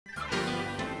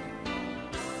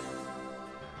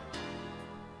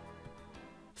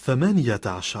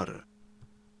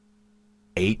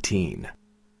18.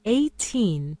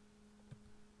 18.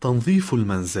 تنظيف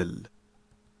المنزل.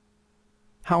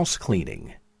 House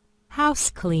cleaning.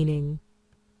 House cleaning.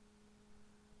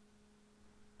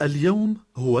 اليوم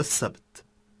هو السبت.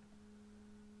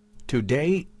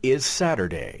 Today is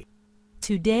Saturday.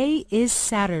 Today is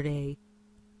Saturday.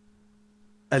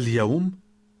 اليوم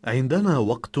عندنا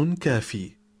وقت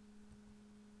كافي.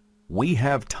 We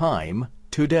have time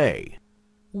today.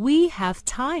 We have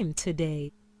time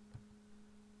today.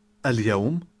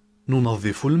 اليوم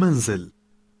ننظف المنزل.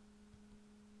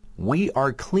 We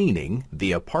are cleaning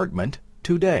the apartment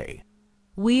today.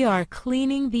 We are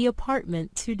cleaning the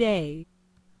apartment today.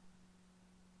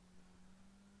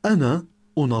 أنا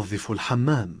أنظف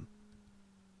الحمام.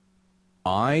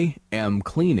 I am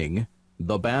cleaning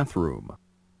the bathroom.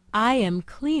 I am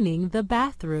cleaning the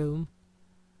bathroom.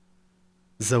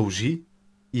 زوجي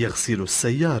يغسل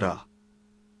السيارة.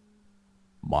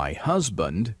 My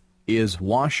husband is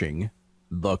washing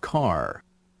the car.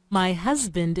 My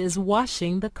husband is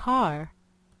washing the car.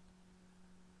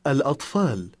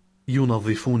 الأطفال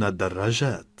ينظفون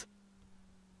الدراجات.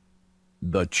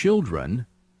 The children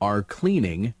are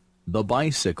cleaning the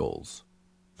bicycles.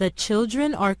 The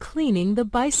children are cleaning the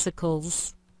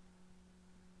bicycles.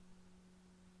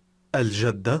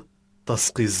 الجدة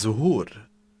تسقي الزهور.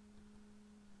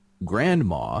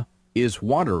 Grandma is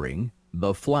watering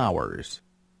the flowers.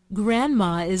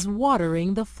 Grandma is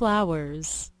watering the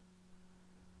flowers.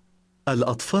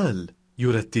 الأطفال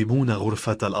يرتبون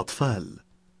غرفة الأطفال.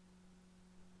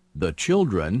 The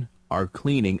children are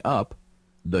cleaning up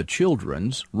the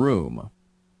children's room.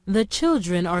 The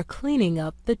children are cleaning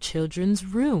up the children's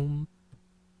room.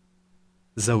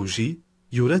 زوجي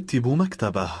يرتب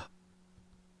مكتبه.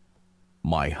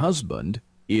 My husband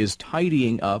is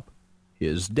tidying up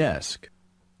his desk.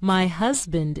 My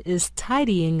husband is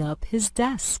tidying up his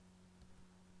desk.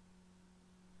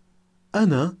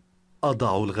 أنا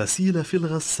أضع الغسيل في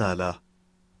الغسالة.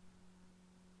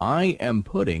 I am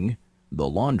putting the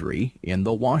laundry in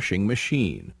the washing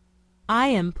machine. I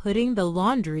am putting the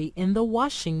laundry in the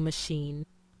washing machine.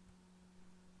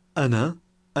 أنا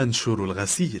أنشر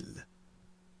الغسيل.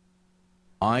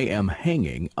 I am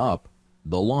hanging up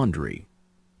the laundry.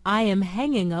 I am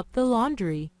hanging up the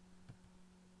laundry.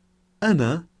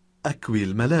 أنا أكوي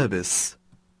الملابس.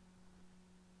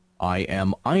 I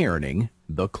am ironing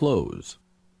the clothes.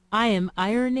 I am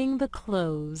ironing the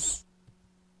clothes.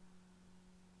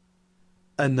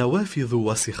 النوافذ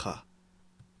وسخة.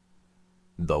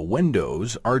 The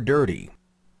windows are dirty.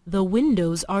 The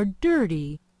windows are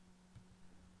dirty.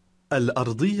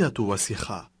 الأرضية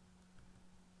وسخة.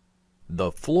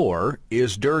 The floor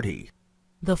is dirty.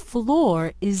 The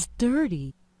floor is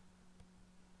dirty.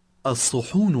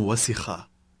 الصحون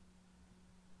وسخة.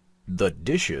 The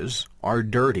dishes are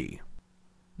dirty.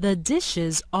 The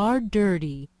dishes are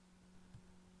dirty.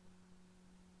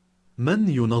 من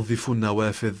ينظف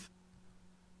النوافذ؟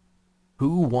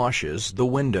 Who washes the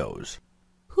windows?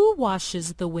 Who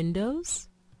washes the windows?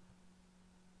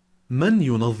 من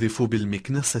ينظف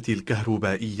بالمكنسة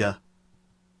الكهربائية؟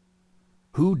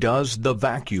 Who does the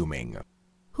vacuuming?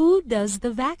 Who does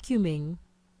the vacuuming?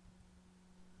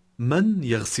 من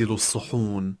يغسل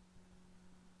الصحون؟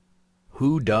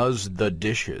 Who does the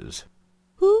dishes?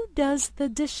 Who does the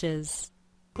dishes?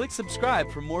 Click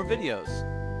subscribe for more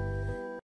videos.